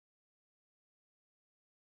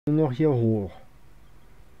Nur noch hier hoch.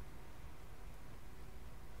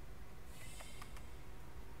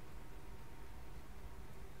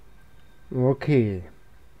 Okay.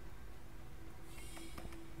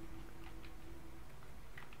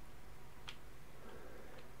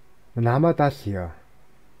 Dann haben wir das hier.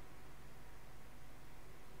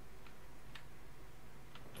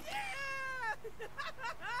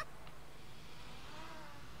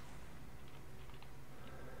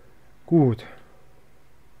 Gut.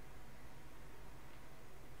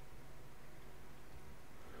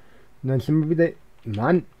 Und dann sind wir wieder,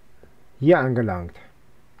 Mann, hier angelangt.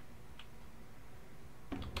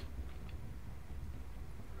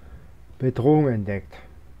 Bedrohung entdeckt.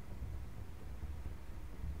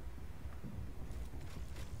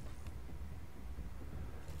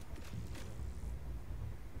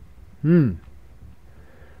 Und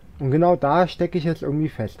genau da stecke ich jetzt irgendwie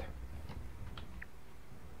fest.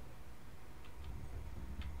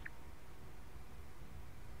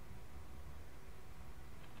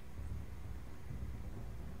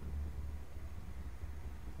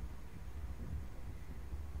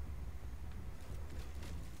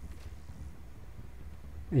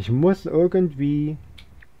 Ich muss irgendwie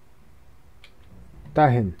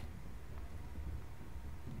dahin.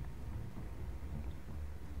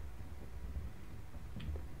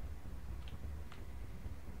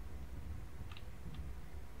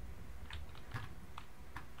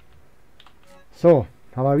 So,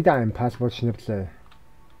 haben wir wieder ein Passwortschnipsel.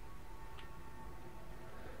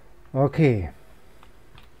 Okay.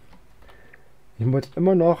 Ich muss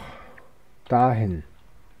immer noch dahin.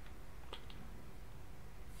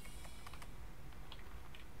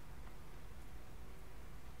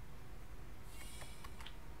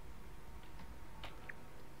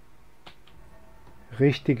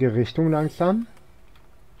 Richtige Richtung langsam.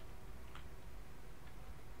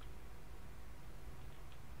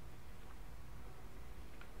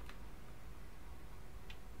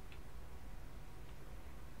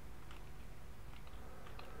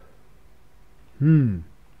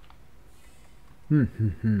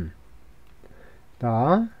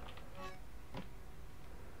 Da.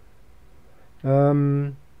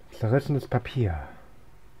 Zerrissenes Papier.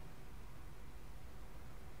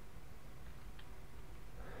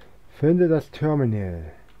 Finde das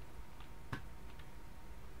Terminal.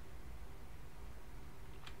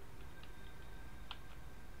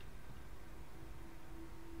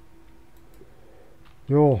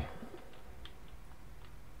 Jo.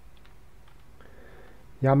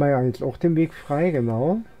 Hier haben wir ja jetzt auch den Weg frei,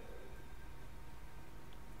 genau.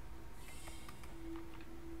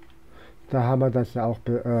 Da haben wir das ja auch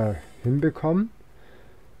hinbekommen.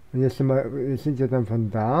 Und jetzt sind wir dann von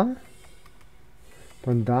da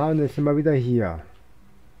und jetzt sind wir wieder hier.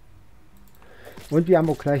 Und wir haben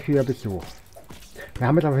auch gleich wieder Besuch. Wir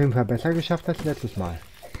haben es auf jeden Fall besser geschafft als letztes Mal.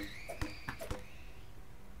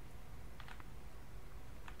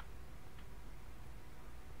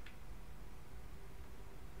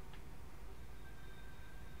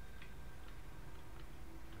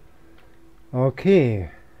 Okay.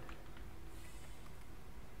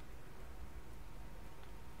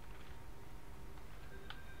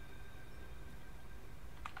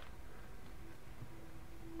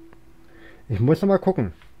 Ich muss noch mal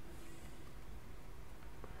gucken.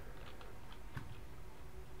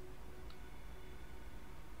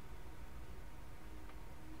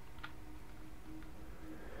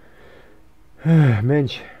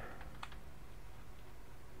 Mensch.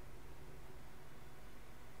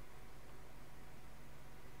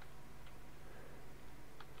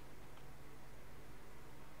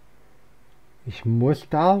 Ich muss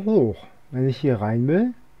da hoch. Wenn ich hier rein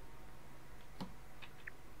will,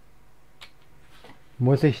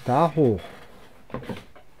 muss ich da hoch.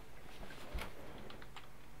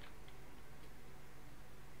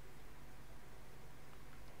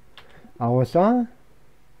 Außer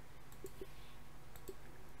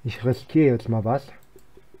ich riskiere jetzt mal was.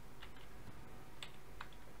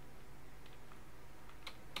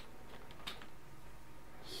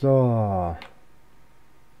 So.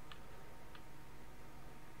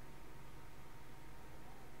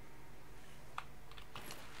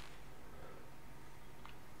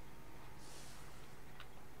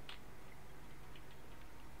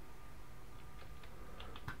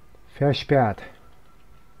 Versperrt.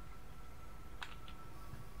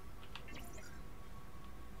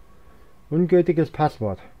 Ungültiges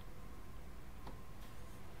Passwort.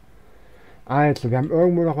 Also, wir haben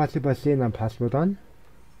irgendwo noch was übersehen an Passwörtern.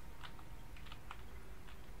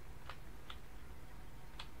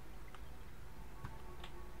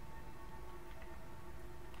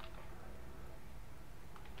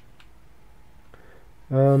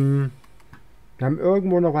 Wir haben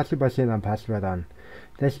irgendwo noch was übersehen an Passwörtern.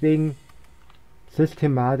 Deswegen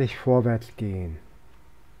systematisch vorwärts gehen.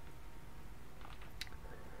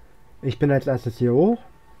 Ich bin als erstes hier hoch.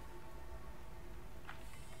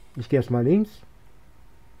 Ich gehe erstmal links.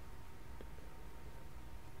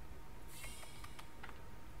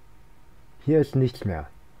 Hier ist nichts mehr.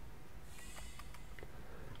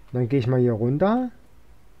 Dann gehe ich mal hier runter.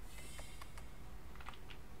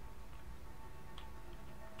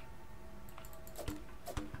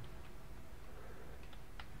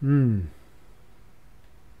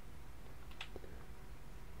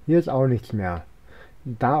 Hier ist auch nichts mehr.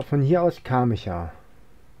 Da, von hier aus kam ich ja.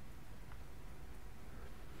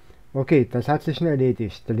 Okay, das hat sich schon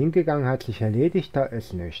erledigt. Der linke Gang hat sich erledigt, da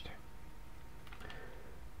ist nichts.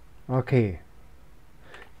 Okay.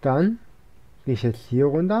 Dann gehe ich jetzt hier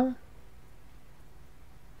runter.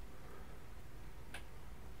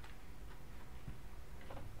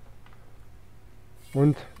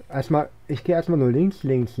 Und erstmal, ich gehe erstmal nur links,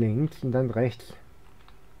 links, links und dann rechts.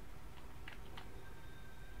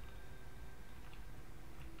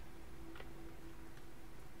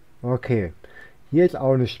 Okay, hier ist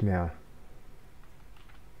auch nicht mehr.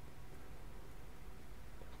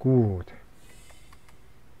 Gut.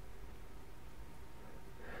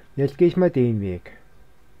 Jetzt gehe ich mal den Weg.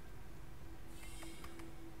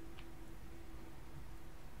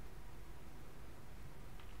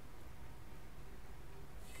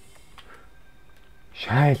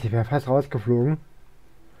 Scheiße, ich wäre fast rausgeflogen.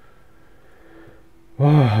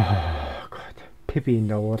 Oh Gott, Pipi in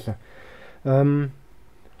der Hose.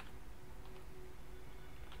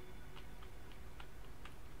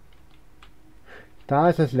 Da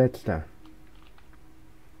ist das letzte.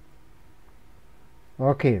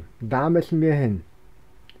 Okay, da müssen wir hin,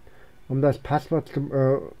 um das Passwort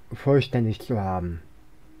vollständig zu haben.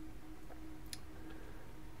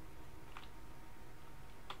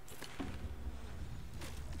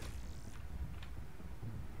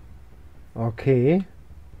 Okay.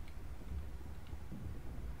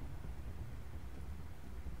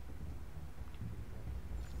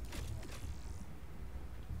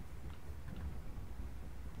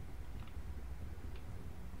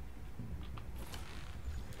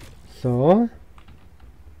 So.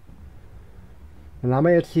 Dann haben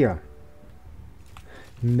wir jetzt hier.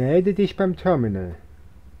 Melde dich beim Terminal.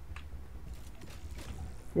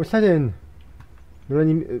 Wo ist er denn?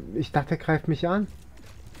 Ich dachte, er greift mich an.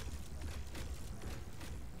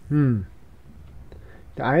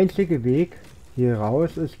 Der einzige Weg hier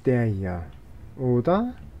raus ist der hier.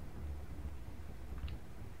 Oder?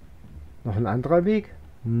 Noch ein anderer Weg?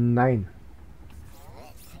 Nein.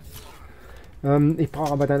 Ich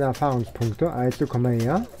brauche aber deine Erfahrungspunkte. Also komm mal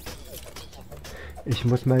her. Ich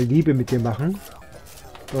muss mal Liebe mit dir machen.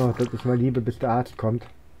 Oh, das ist mal Liebe, bis der Arzt kommt.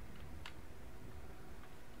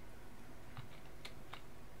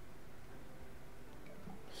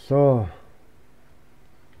 So.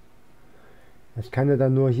 Das kann ja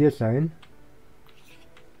dann nur hier sein.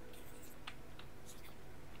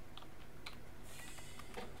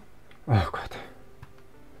 Oh Gott.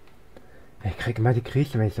 Ich kriege immer die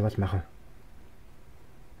Krise, wenn ich sowas mache.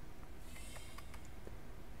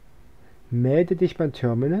 Melde dich beim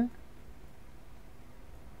Terminal.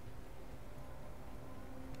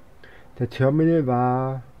 Der Terminal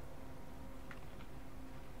war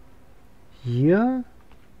hier,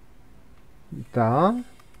 da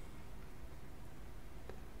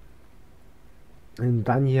und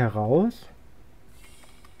dann hier raus.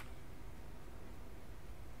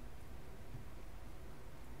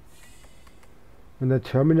 Und der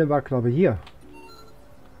Terminal war, glaube ich, hier.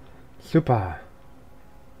 Super.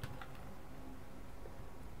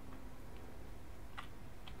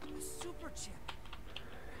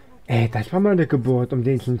 Ey, das war mal eine Geburt, um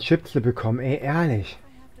diesen Chip zu bekommen. Ey, ehrlich.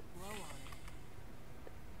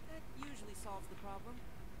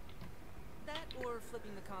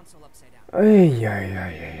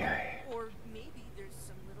 Eieieiei.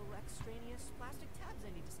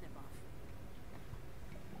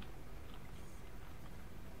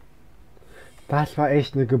 Das war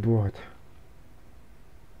echt eine Geburt.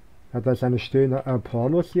 Hat er seine stillen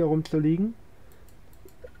Pornos hier rumzuliegen?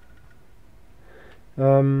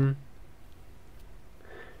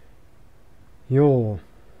 Jo.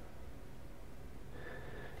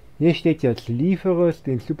 Hier steht jetzt, liefere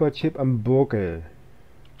den Superchip am Buckel.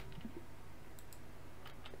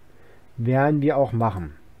 Werden wir auch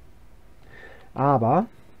machen. Aber,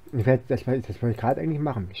 das wollte ich gerade eigentlich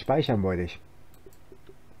machen. Speichern wollte ich.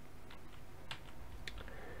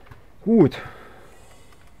 Gut.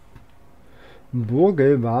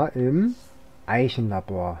 Burgel war im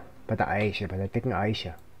Eichenlabor Bei der Eiche, bei der dicken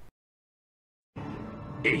Eiche.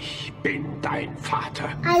 Ich bin dein Vater.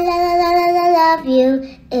 I love you.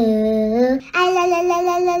 Ooh. I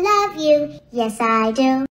love you. Yes, I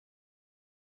do.